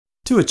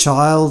To a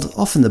child,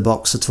 often the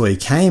box a toy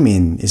came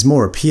in is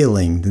more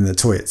appealing than the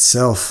toy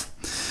itself.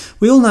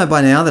 We all know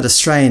by now that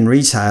Australian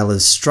retail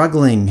is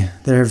struggling.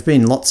 There have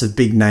been lots of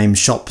big-name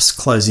shops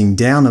closing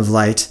down of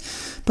late,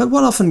 but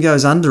what often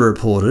goes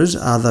underreported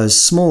are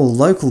those small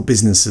local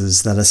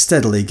businesses that are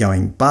steadily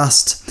going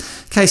bust.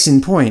 Case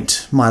in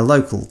point, my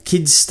local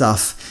Kids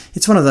Stuff.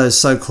 It's one of those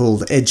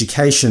so-called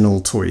educational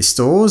toy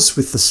stores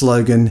with the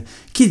slogan,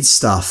 "Kids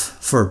Stuff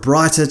for a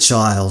brighter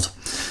child."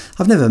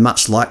 I've never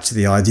much liked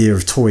the idea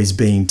of toys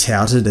being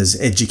touted as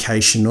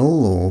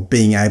educational or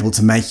being able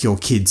to make your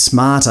kid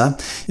smarter.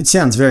 It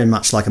sounds very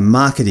much like a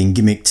marketing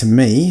gimmick to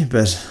me,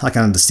 but I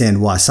can understand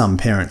why some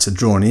parents are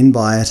drawn in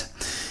by it.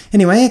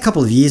 Anyway, a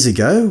couple of years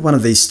ago, one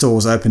of these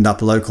stores opened up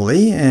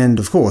locally, and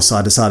of course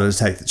I decided to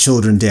take the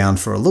children down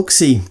for a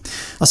look-see.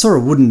 I saw a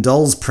wooden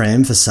dolls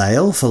pram for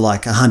sale for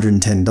like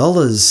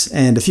 $110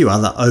 and a few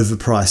other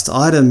overpriced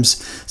items,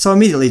 so I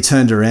immediately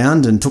turned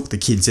around and took the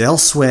kids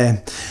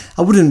elsewhere.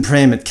 A wooden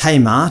pram at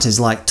Kmart is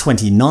like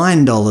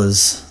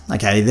 $29.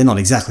 Okay, they're not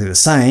exactly the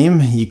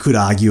same, you could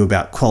argue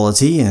about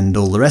quality and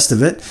all the rest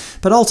of it,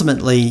 but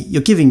ultimately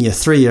you're giving your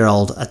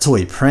 3-year-old a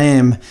toy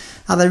pram.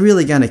 Are they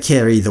really going to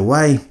care either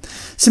way?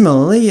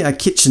 Similarly, a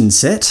kitchen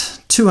set,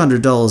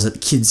 $200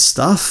 at Kids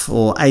Stuff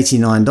or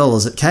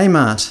 $89 at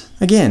Kmart.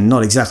 Again,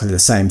 not exactly the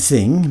same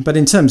thing, but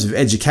in terms of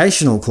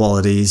educational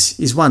qualities,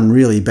 is one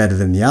really better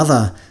than the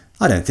other?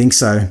 I don't think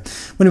so.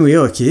 When we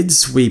were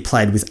kids, we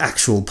played with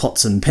actual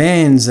pots and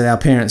pans that our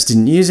parents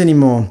didn't use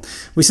anymore.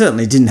 We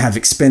certainly didn't have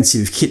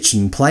expensive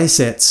kitchen play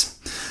sets.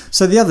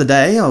 So the other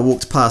day I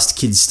walked past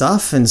Kids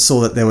Stuff and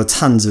saw that there were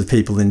tons of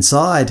people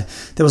inside.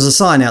 There was a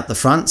sign out the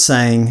front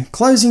saying,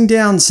 "Closing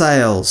down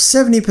sale,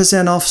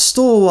 70% off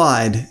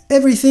store-wide,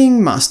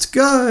 everything must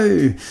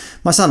go."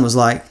 My son was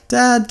like,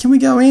 "Dad, can we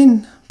go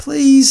in,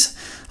 please?"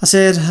 I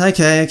said,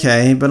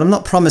 okay, but I'm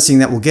not promising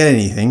that we'll get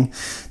anything.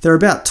 There are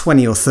about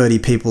 20 or 30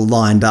 people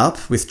lined up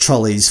with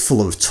trolleys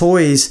full of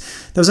toys.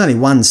 There was only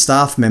one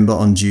staff member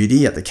on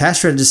duty at the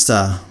cash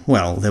register.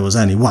 Well, there was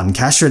only one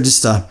cash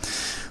register.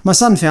 My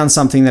son found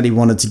something that he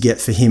wanted to get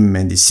for him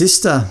and his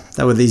sister.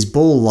 They were these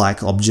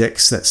ball-like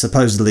objects that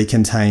supposedly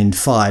contained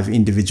 5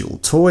 individual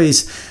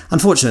toys.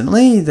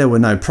 Unfortunately, there were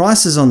no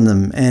prices on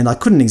them, and I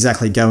couldn't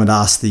exactly go and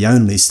ask the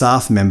only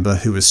staff member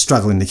who was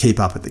struggling to keep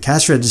up at the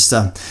cash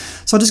register.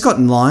 So I just got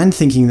in line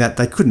thinking that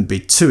they couldn't be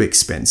too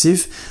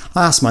expensive.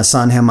 I asked my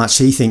son how much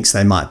he thinks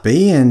they might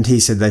be, and he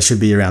said they should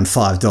be around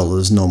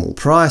 $5 normal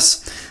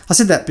price. I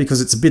said that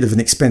because it's a bit of an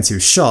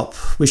expensive shop.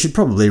 We should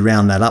probably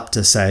round that up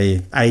to,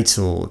 say, $8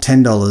 or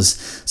 $10.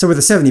 So with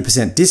a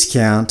 70%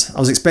 discount, I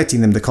was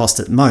expecting them to cost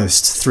at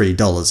most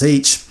 $3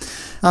 each.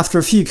 After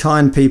a few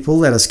kind people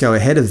let us go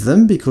ahead of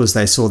them because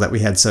they saw that we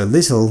had so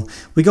little,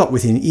 we got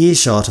within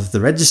earshot of the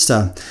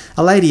register.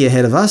 A lady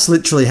ahead of us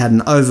literally had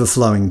an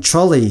overflowing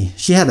trolley.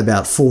 She had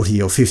about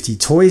 40 or 50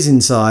 toys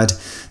inside.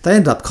 They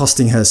ended up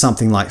costing her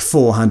something like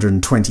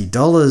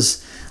 $420.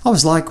 I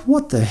was like,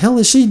 what the hell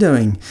is she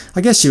doing?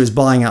 I guess she was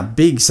buying up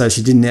big so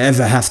she didn't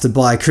ever have to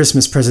buy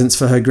Christmas presents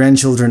for her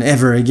grandchildren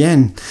ever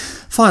again.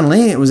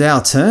 Finally, it was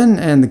our turn,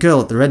 and the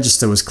girl at the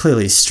register was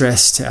clearly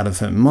stressed out of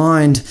her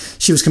mind.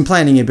 She was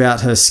complaining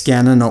about her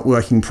scanner not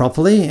working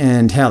properly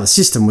and how the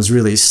system was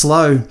really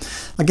slow.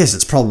 I guess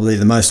it's probably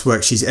the most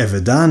work she's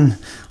ever done.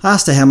 I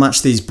asked her how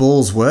much these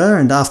balls were,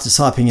 and after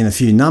typing in a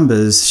few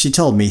numbers, she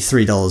told me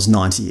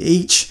 $3.90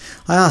 each.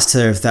 I asked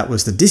her if that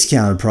was the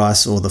discounted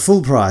price or the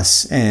full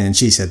price, and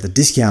she said the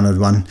discounted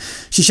one.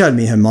 She showed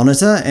me her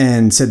monitor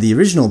and said the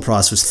original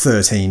price was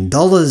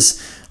 $13.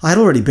 I had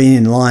already been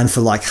in line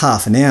for like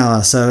half an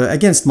hour, so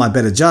against my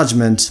better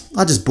judgment,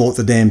 I just bought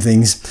the damn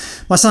things.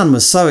 My son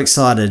was so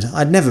excited.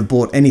 I'd never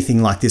bought anything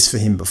like this for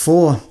him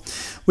before.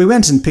 We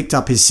went and picked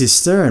up his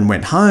sister and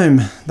went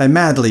home. They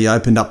madly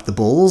opened up the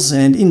balls,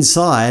 and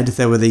inside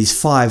there were these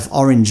 5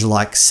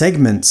 orange-like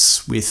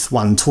segments with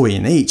 1 toy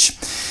in each.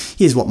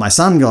 Here's what my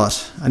son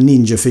got: a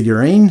ninja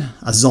figurine,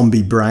 a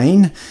zombie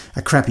brain,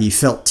 a crappy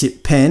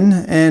felt-tip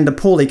pen, and a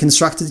poorly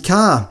constructed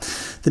car.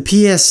 The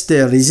pièce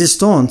de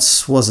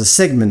résistance was a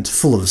segment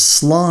full of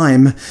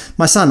slime.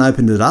 My son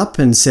opened it up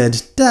and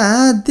said,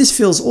 "Dad, this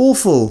feels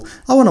awful.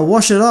 I want to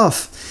wash it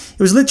off."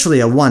 It was literally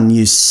a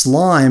one-use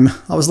slime.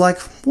 I was like,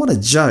 what a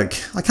joke.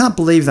 I can't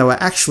believe they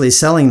were actually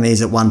selling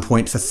these at one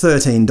point for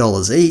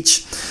 $13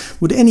 each.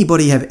 Would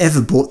anybody have ever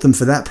bought them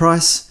for that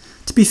price?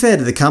 To be fair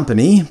to the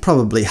company,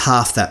 probably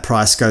half that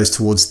price goes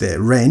towards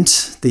their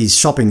rent. These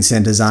shopping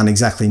centres aren't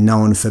exactly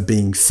known for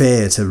being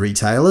fair to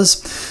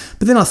retailers.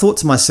 But then I thought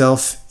to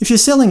myself, if you're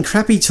selling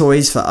crappy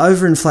toys for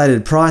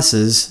overinflated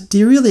prices, do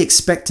you really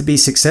expect to be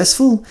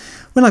successful?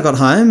 When I got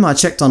home, I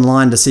checked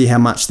online to see how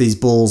much these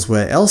balls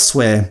were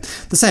elsewhere.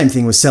 The same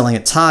thing was selling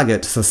at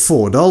Target for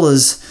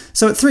 $4.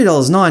 So at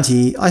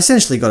 $3.90, I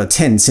essentially got a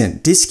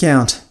 10-cent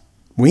discount.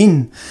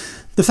 Win.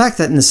 The The fact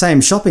that in the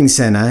same shopping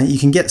centre you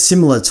can get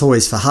similar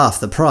toys for half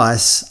the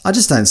price, I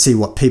just don't see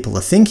what people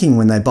are thinking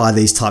when they buy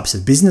these types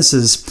of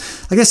businesses.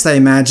 I guess they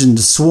imagined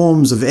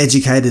swarms of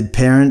educated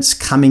parents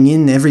coming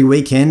in every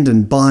weekend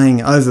and buying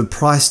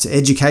overpriced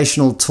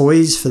educational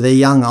toys for their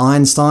young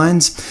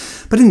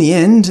Einsteins. But in the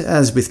end,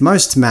 as with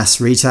most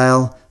mass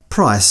retail,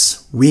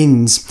 price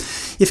wins.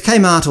 If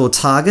Kmart or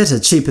Target are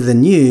cheaper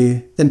than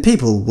you, then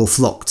people will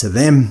flock to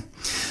them.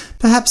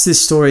 Perhaps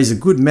this story is a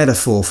good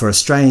metaphor for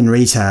Australian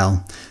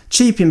retail: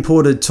 cheap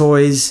imported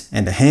toys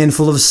and a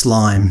handful of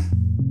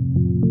slime.